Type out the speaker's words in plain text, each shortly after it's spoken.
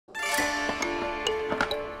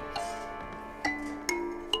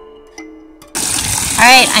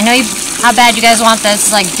Alright, I know how bad you guys want this.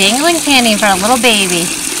 It's like dangling candy in front of a little baby.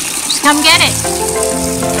 Just come get it.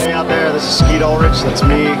 Hey out there, this is Skeet Ulrich, that's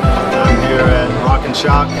me. I'm here at Rock and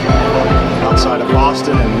Shock outside of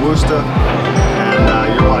Boston and Worcester.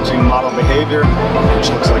 And you're watching Model Behavior,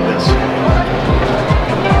 which looks like this.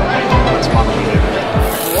 That's Model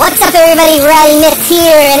Behavior. What's up everybody, Rsvlts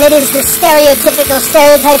here, and it is the Stereotypical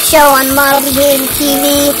Stereotype show on Model Behavior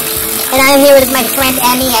TV. And I'm here with my friend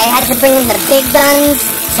Emmy. I had to bring in the big guns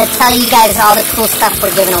to tell you guys all the cool stuff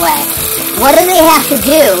we're giving away. What do they have to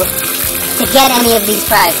do to get any of these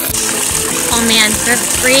prizes? Oh man, for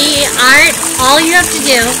free art, all you have to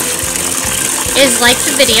do is like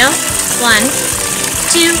the video, 1,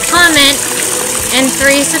 2, comment, and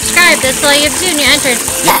 3, subscribe. That's all you have to do and you're entered.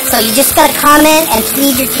 Yeah, so you just gotta comment and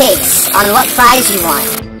plead your case on what prize you want.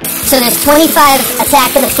 So there's 25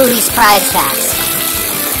 Attack of the Foodies prize packs.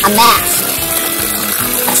 A mask,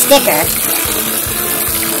 a sticker,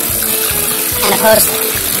 and a poster.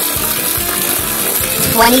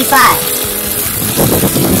 25.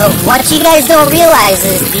 But what you guys don't realize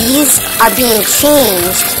is these are being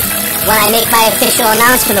changed when I make my official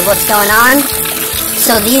announcement of what's going on.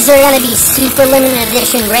 So these are going to be super limited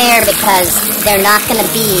edition rare because they're not going to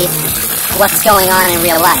be what's going on in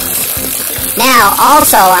real life. Now,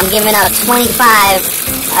 also, I'm giving out 25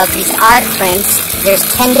 of these art prints. There's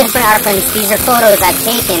 10 different art prints. These are photos I've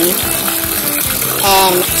taken.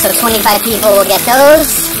 And so 25 people will get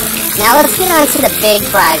those. Now let's get on to the big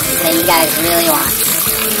prizes that you guys really want.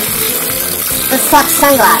 Let's talk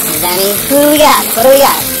sunglasses, Emmy. Who do we got? What do we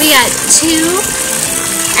got? We got 2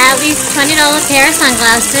 at least $20 pair of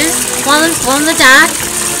sunglasses. One is glow in the dark,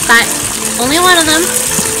 but only one of them.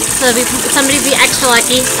 So somebody be extra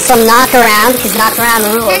lucky. From Knockaround, because Knockaround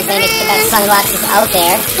rules. They make the best sunglasses out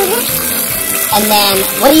there. And then,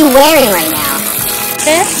 what are you wearing right now?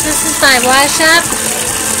 This is by Waz Shop.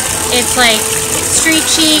 It's like street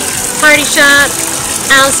chic, party shop,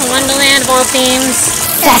 Alice in Wonderland of all themes.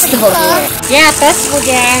 Festival gear. Yeah, festival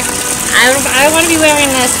gear. I want to be wearing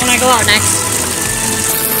this when I go out next.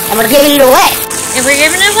 And we're giving it away. And we're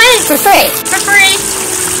giving it away. For free. For free.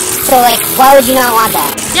 So, like, why would you not want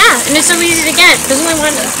that? Yeah, and it's so easy to get. There's only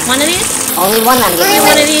one of these? Only one I'm giving away. Only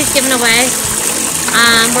one of these given away.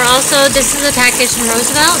 We're also, this is a package from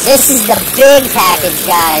Rsvlts. This is the big package,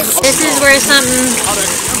 guys. This is where some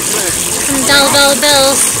dollar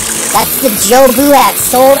bills. That's the Jobu Hat,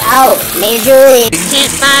 sold out. Major league.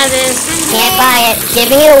 Can't buy this. Can't buy it.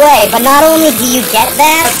 Giving it away. But not only do you get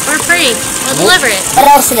that, for free. We'll deliver it. What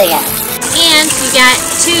else do they get? And you got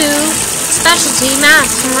 2 specialty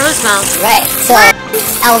masks from Rsvlts. Right. So,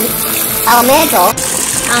 Mantel,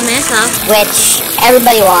 which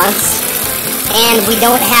everybody wants. And we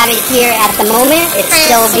don't have it here at the moment. It's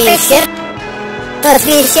still being shipped. So it's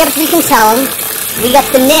being shipped, you can tell them. We got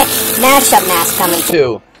the Nick mashup mask coming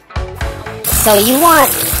too. So you want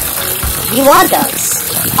those.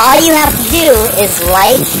 All you have to do is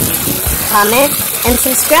like, comment, and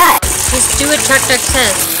subscribe. Just do what Chuck Duck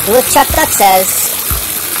says. Do what Chuck Duck says.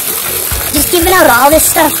 Just giving out all this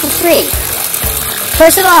stuff for free.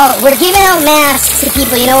 First of all, we're giving out masks to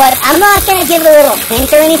people. You know what? I'm not going to give a little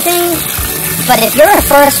hint or anything. But if you're a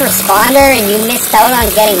first responder and you missed out on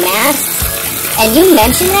getting masks, and you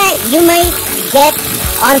mention that, you might get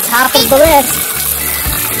on top of the list.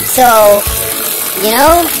 So, you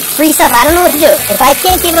know, free stuff, I don't know what to do. If I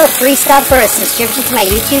can't give out free stuff for a subscription to my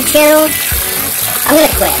YouTube channel, I'm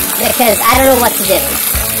gonna quit, because I don't know what to do.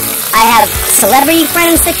 I have celebrity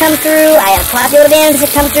friends that come through, I have popular bands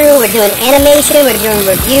that come through, we're doing animation, we're doing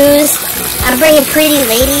reviews. I'm bringing pretty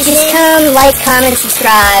ladies. Just come, like, comment,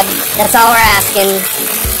 subscribe. That's all we're asking.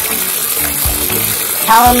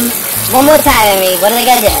 Tell them one more time, Emmy. What do they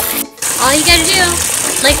gotta do? All you gotta do,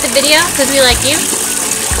 like the video, because we like you.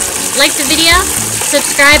 Like the video,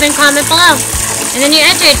 subscribe, and comment below. And then you're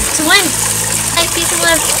entered to win. Like, peace and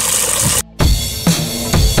love.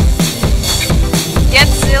 Get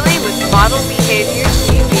silly with Model Behavior.